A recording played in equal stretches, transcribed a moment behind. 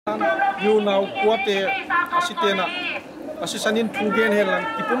yu nau kuate asitena asisanin thugen helan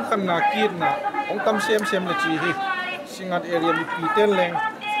kipum khan na kir na ongtam sem le chi hi Singngat area mi piten leng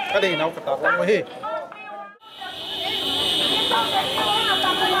kadei nau kata ro he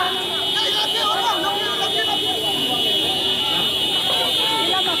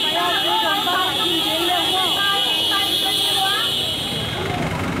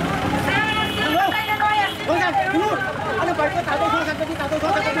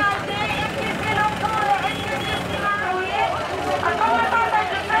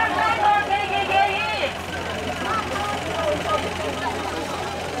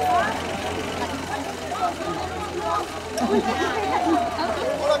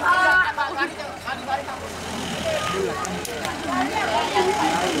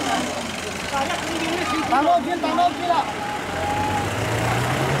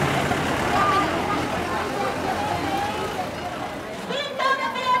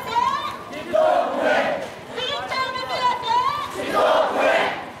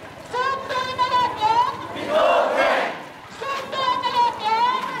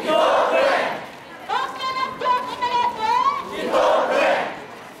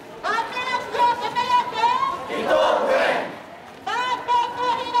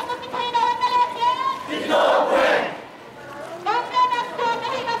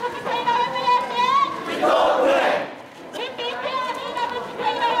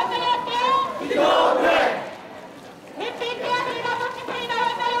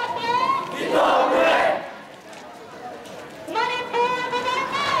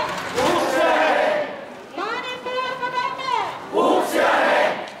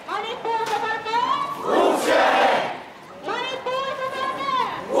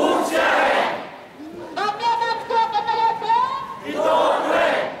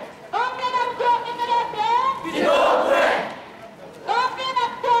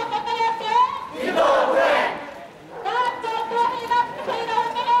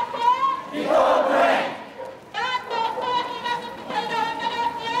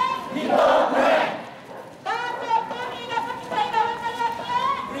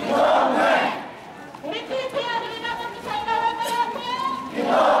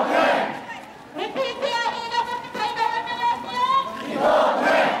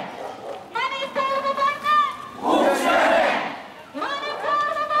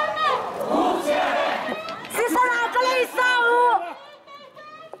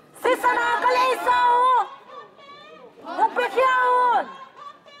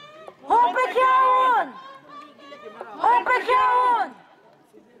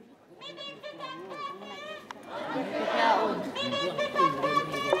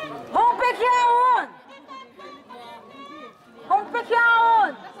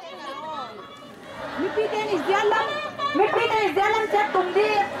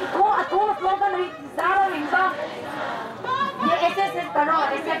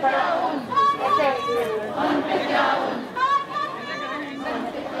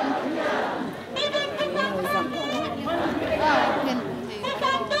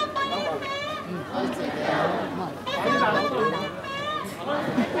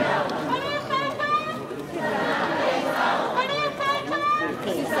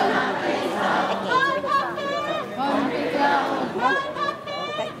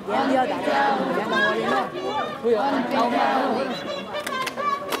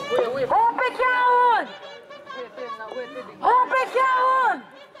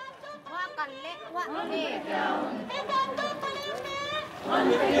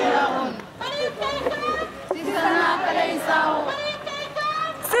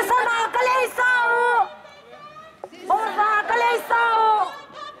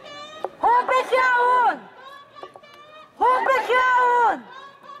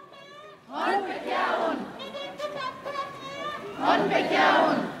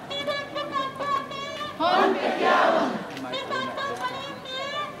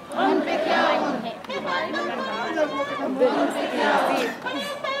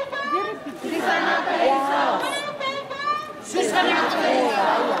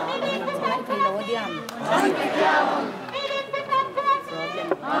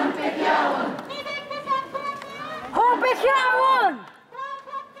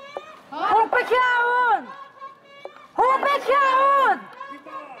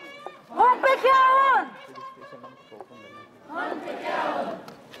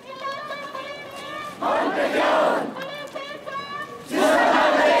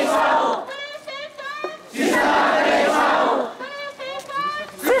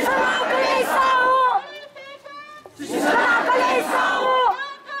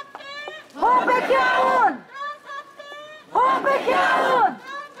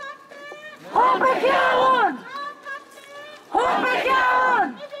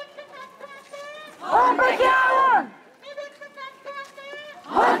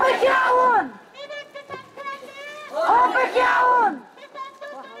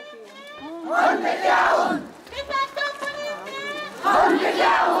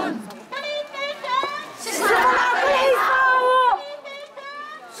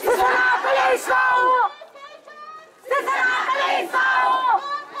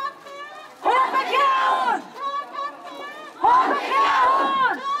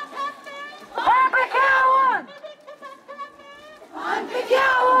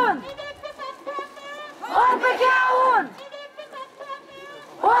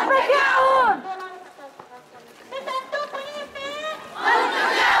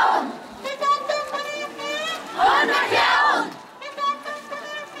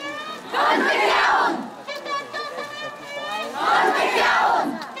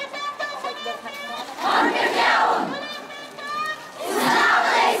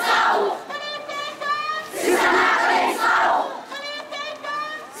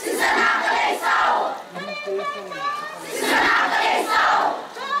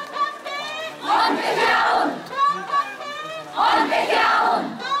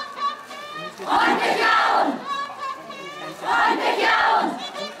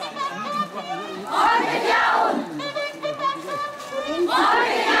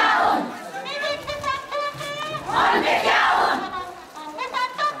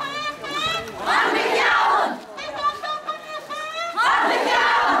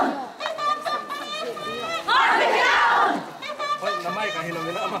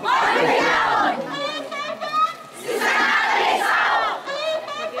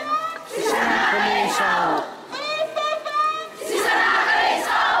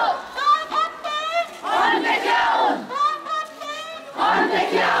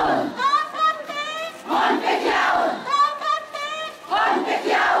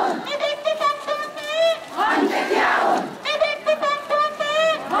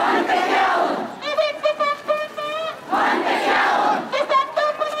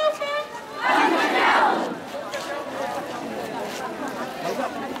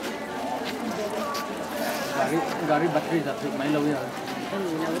गाड़ी बैटरी जाती मैं लोग यार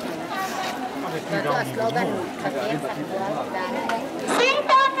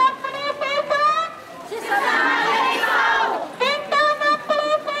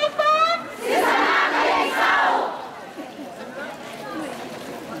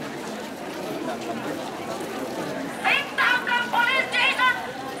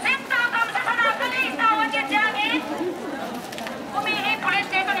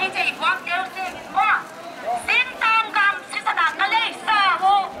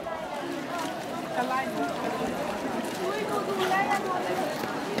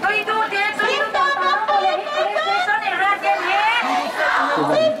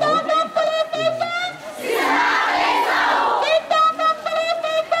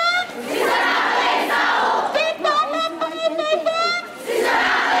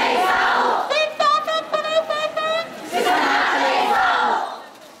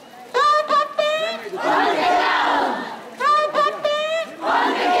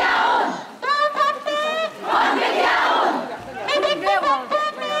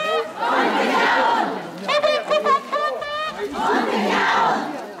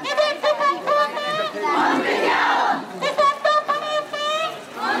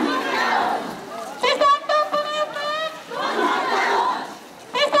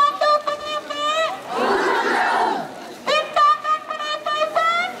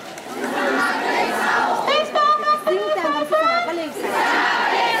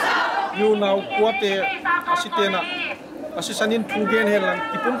now kuate asitena asisanin thugen helan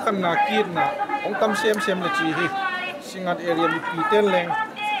tipun khanna kirna ongtam sem le chi hi Singngat area mi piten leng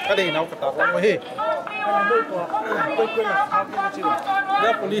kadai naw kata ko he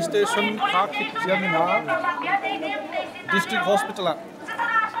ya police station khakit jam na district hospital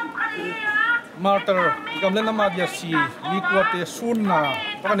martyr gamlen na madia si mi kuate sunna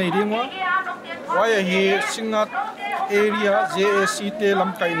panai dingwa waya hi Singngat area JAC te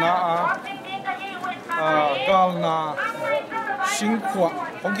lam kaina galna singkhwa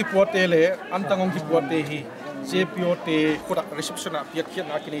ongki pote le antang ongki pote hi JPO te khodak reception a piat khiat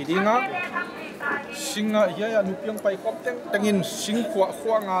na kini dinga singa ya nupiang pai kop tengin singkhwa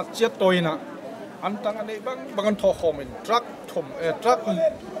khwanga chet toina antang ane bangan tho homin truck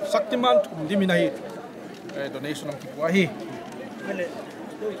saktiman thum diminai donation ongki po hi Vele,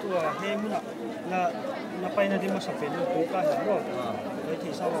 itu he muna na paina di masa penu ko ka haro. Iti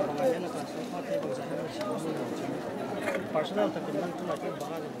sawa mga yan ka sa pati bang sa haro si personal ta kinang tu lagi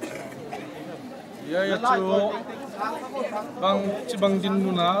bangan. Ya chu bang cibang din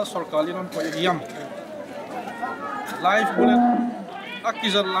nuna sarkali non ko yam live bullet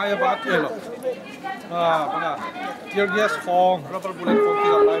akizar live at elo bana tear gas phong rubber bullet phong ki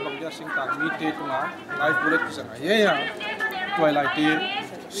lai bang dia sing tang mi te tu na live bullet ki sana ye ya toy lai te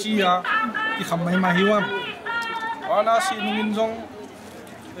sia ki kham mai ma hiwam ana si nungin jong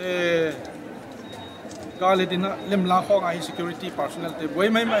gale dina lem la khong ai security personnel te boy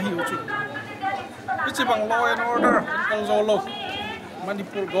mai ma hi uchu ichi bang law and order kal zolo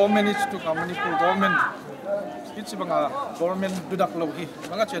Manipur government is to come Manipur government ichi bang government dudak lo hi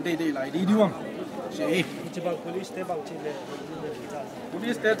banga che dei lai di diwang si Jibang police te bang chile.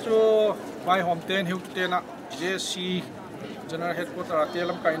 police te chu bai hom ten hiu te na JC general headquarter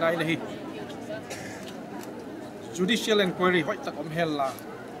atelam kai nai le hi judicial inquiry hoi tak om hel la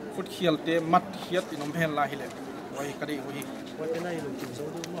foot khial te mat hiat inom hel la hi le wai kadi hi Wai te nai lu kim zo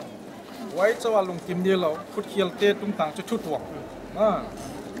du ma. wai chawa lung kim de lo foot khial te tum tang chu thutwang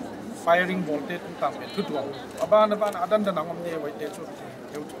firing ball te tum tang pe thutwang aban adan dan ngom ne wai te chu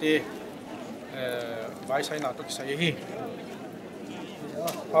hiu te vai sai na to ki sai hi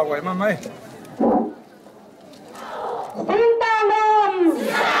pa wai ma mai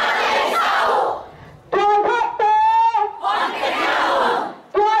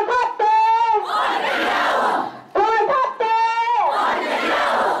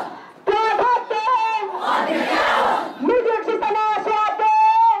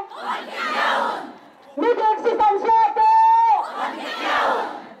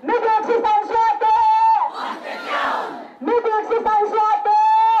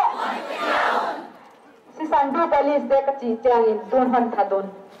police de ka chi chang in tun han thadon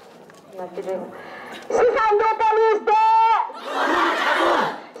na ti de si san do police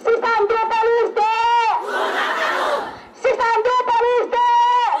de